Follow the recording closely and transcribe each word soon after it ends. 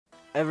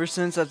Ever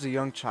since as a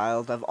young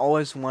child, I've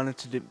always wanted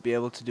to be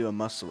able to do a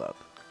muscle up.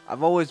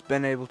 I've always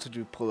been able to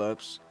do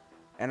pull-ups,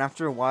 and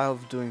after a while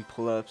of doing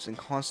pull-ups and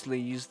constantly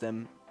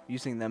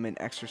using them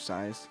in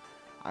exercise,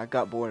 I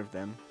got bored of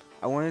them.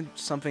 I wanted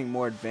something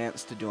more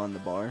advanced to do on the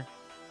bar.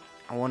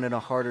 I wanted a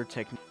harder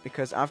technique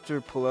because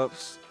after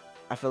pull-ups,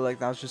 I felt like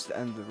that was just the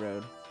end of the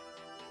road.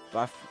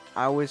 But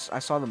I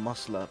saw the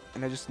muscle up,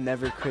 and I just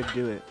never could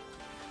do it.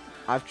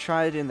 I've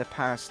tried in the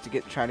past to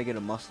try to get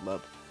a muscle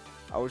up.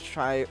 I would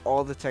try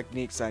all the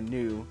techniques I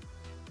knew,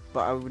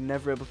 but I would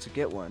never able to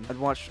get one. I'd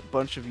watch a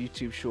bunch of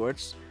YouTube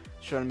shorts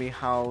showing me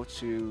how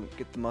to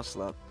get the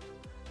muscle up,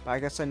 but I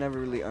guess I never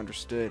really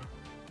understood,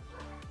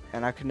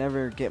 and I could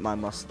never get my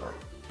muscle up.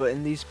 But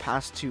in these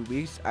past 2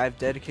 weeks, I've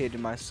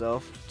dedicated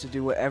myself to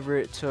do whatever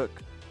it took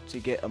to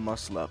get a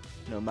muscle up,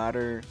 no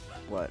matter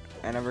what,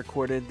 and I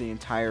recorded the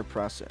entire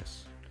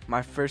process.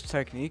 My first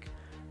technique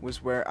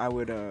was where I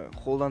would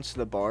hold onto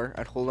the bar.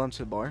 I'd hold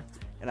onto the bar,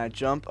 and I'd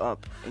jump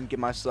up and get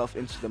myself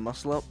into the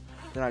muscle up.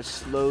 Then I'd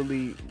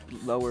slowly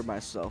lower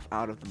myself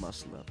out of the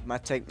muscle up.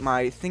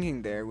 My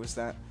thinking there was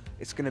that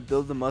it's gonna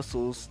build the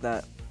muscles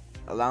that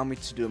allow me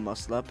to do a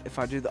muscle up if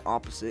I do the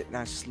opposite and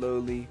I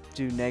slowly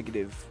do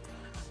negative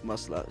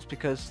muscle ups.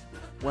 Because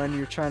when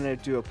you're trying to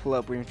do a pull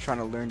up, when you're trying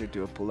to learn to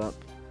do a pull up,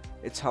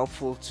 it's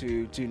helpful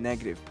to do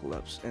negative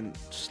pull-ups and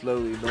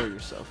slowly lower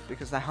yourself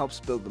because that helps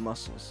build the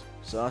muscles.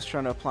 So I was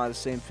trying to apply the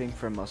same thing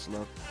for a muscle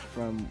up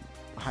from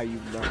how you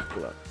learn to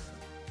pull up.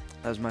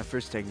 That was my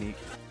first technique.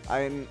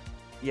 In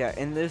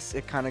this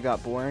it kind of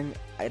got boring.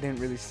 I didn't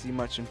really see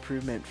much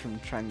improvement from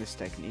trying this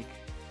technique.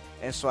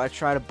 And so I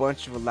tried a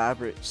bunch of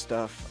elaborate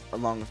stuff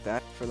along with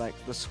that for like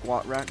the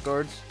squat rack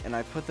guards, and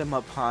I put them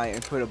up high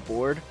and put a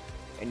board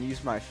and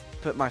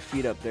put my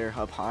feet up there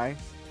up high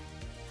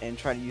and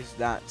try to use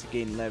that to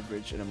gain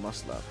leverage in a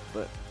muscle up,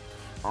 but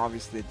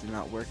obviously it did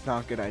not work.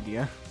 Not a good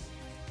idea.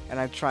 And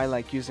I tried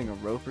like using a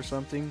rope or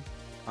something.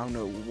 I don't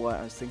know what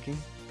I was thinking,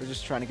 but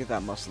just trying to get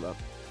that muscle up.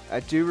 I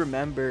do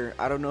remember,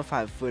 I don't know if I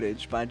have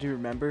footage, but I do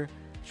remember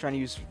trying to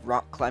use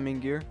rock climbing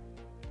gear.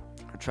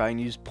 I try and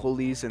use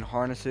pulleys and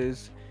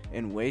harnesses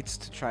and weights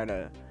to try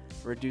to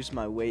reduce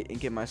my weight and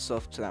get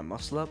myself to that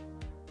muscle up,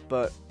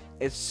 but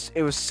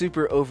it was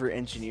super over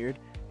engineered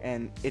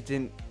and it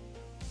didn't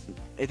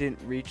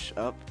reach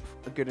up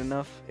good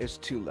enough. It was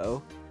too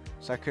low,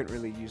 so I couldn't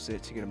really use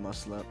it to get a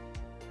muscle up,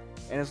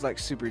 and it's like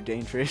super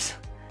dangerous.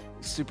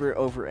 Super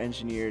over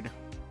engineered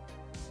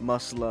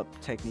muscle up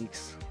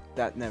techniques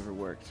that never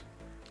worked.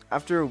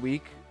 After a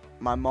week,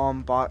 my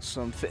mom bought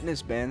some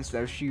fitness bands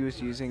that she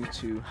was using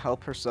to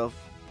help herself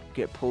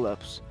get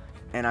pull-ups,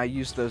 and I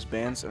used those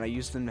bands and I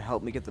used them to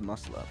help me get the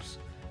muscle ups.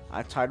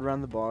 I tied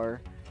around the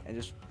bar and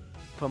just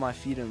put my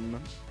feet in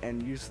them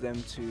and used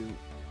them to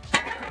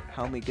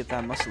help me get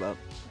that muscle up.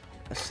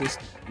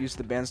 Use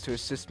the bands to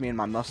assist me in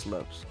my muscle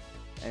ups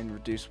and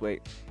reduce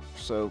weight.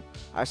 So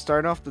I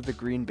started off with the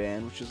green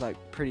band, which is like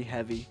pretty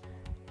heavy.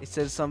 It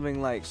says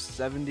something like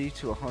 70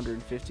 to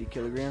 150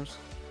 kilograms.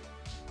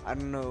 I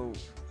don't know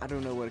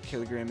what a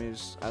kilogram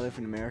is. I live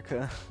in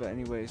America, but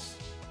anyways,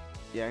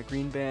 yeah,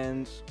 green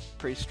band,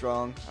 pretty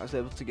strong. I was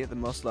able to get the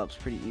muscle ups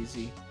pretty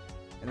easy.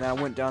 And then I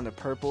went down to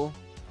purple.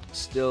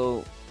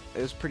 Still,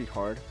 it was pretty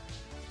hard.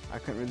 I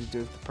couldn't really do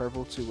it with the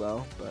purple too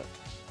well, but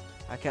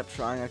I kept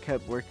trying. I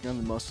kept working on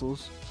the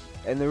muscles,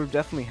 and they were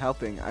definitely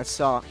helping. I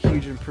saw a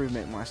huge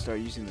improvement when I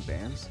started using the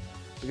bands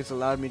because it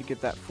allowed me to get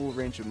that full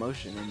range of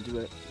motion and do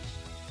it.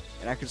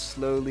 And I could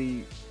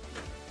slowly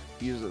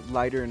use a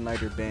lighter and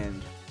lighter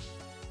band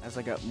as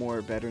I got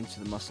better into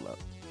the muscle up.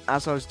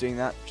 As I was doing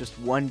that, just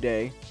one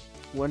day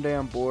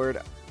I'm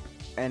bored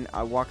and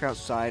I walk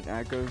outside and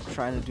I go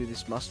trying to do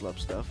this muscle up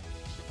stuff.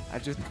 I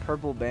do the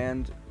purple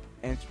band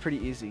and it's pretty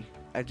easy.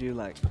 I do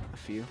like a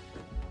few.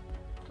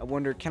 I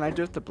wonder, can I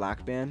do it with the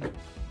black band?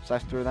 So I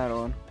throw that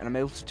on, and I'm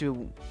able to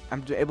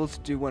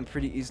do one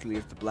pretty easily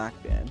with the black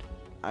band.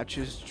 I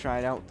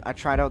tried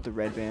out the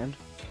red band.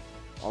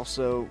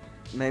 Also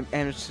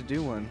managed to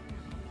do one,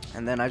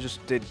 and then I just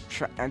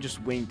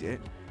winged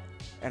it,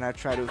 and I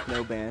tried it with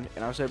no band,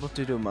 and I was able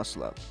to do a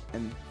muscle up,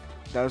 and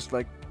that was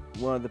like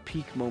one of the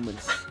peak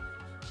moments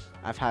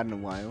I've had in a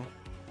while.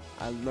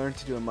 I learned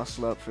to do a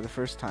muscle up for the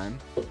first time.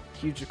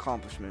 Huge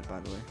accomplishment, by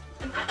the way.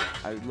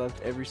 I loved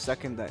every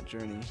second of that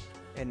journey,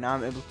 and now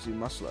I'm able to do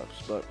muscle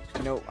ups. But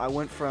I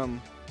went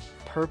from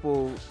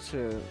purple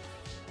to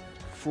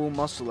full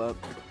muscle up.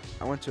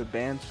 I went to a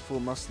band to full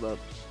muscle up,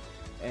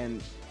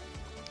 and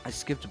I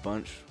skipped a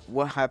bunch.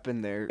 What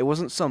happened there? It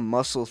wasn't some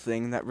muscle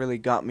thing that really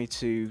got me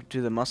to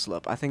do the muscle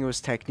up. I think it was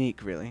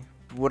technique, really.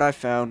 What I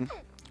found,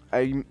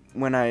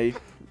 when I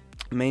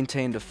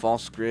maintained a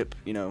false grip,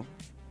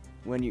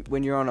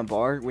 when you're on a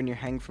bar, when you're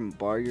hanging from a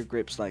bar, your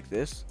grip's like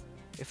this.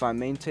 If I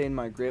maintain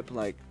my grip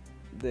like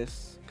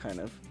this, kind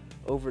of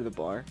over the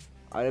bar,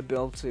 I'd be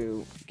able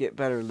to get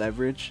better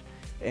leverage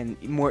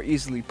and more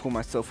easily pull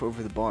myself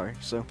over the bar.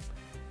 So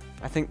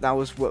I think that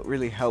was what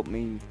really helped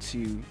me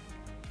to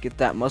get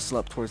that muscle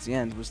up towards the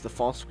end, was the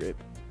false grip,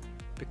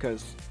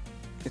 because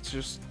it's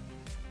just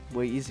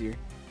way easier.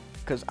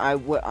 Because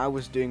what I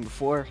was doing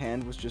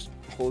beforehand was just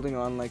holding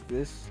on like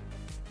this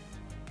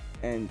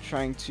and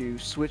trying to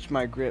switch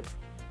my grip.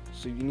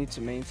 So you need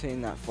to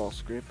maintain that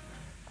false grip.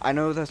 I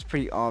know that's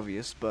pretty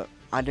obvious, but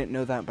I didn't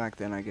know that back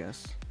then, I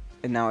guess.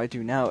 And now I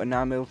do now, and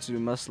now I'm able to do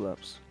muscle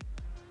ups.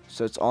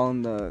 So it's all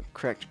in the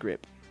correct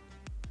grip.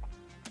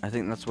 I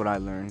think that's what I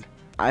learned.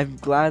 I'm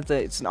glad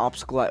that it's an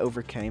obstacle I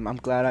overcame. I'm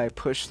glad I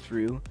pushed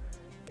through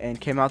and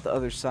came out the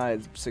other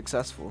side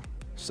successful.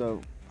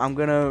 So I'm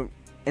gonna,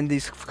 in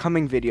these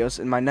coming videos,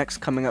 in my next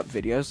coming up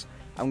videos,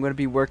 I'm gonna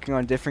be working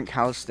on different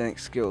calisthenic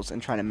skills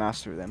and trying to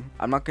master them.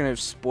 I'm not gonna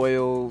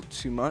spoil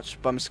too much,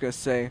 but I'm just gonna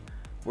say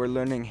we're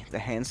learning the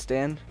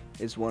handstand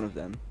is one of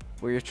them,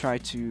 where you try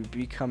to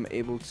become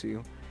able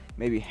to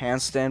maybe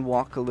handstand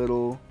walk a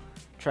little,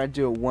 try to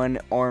do a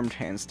one-armed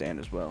handstand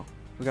as well.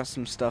 We got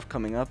some stuff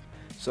coming up,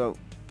 so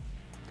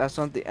that's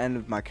not the end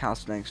of my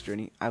calisthenics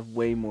journey. I have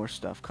way more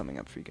stuff coming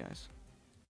up for you guys.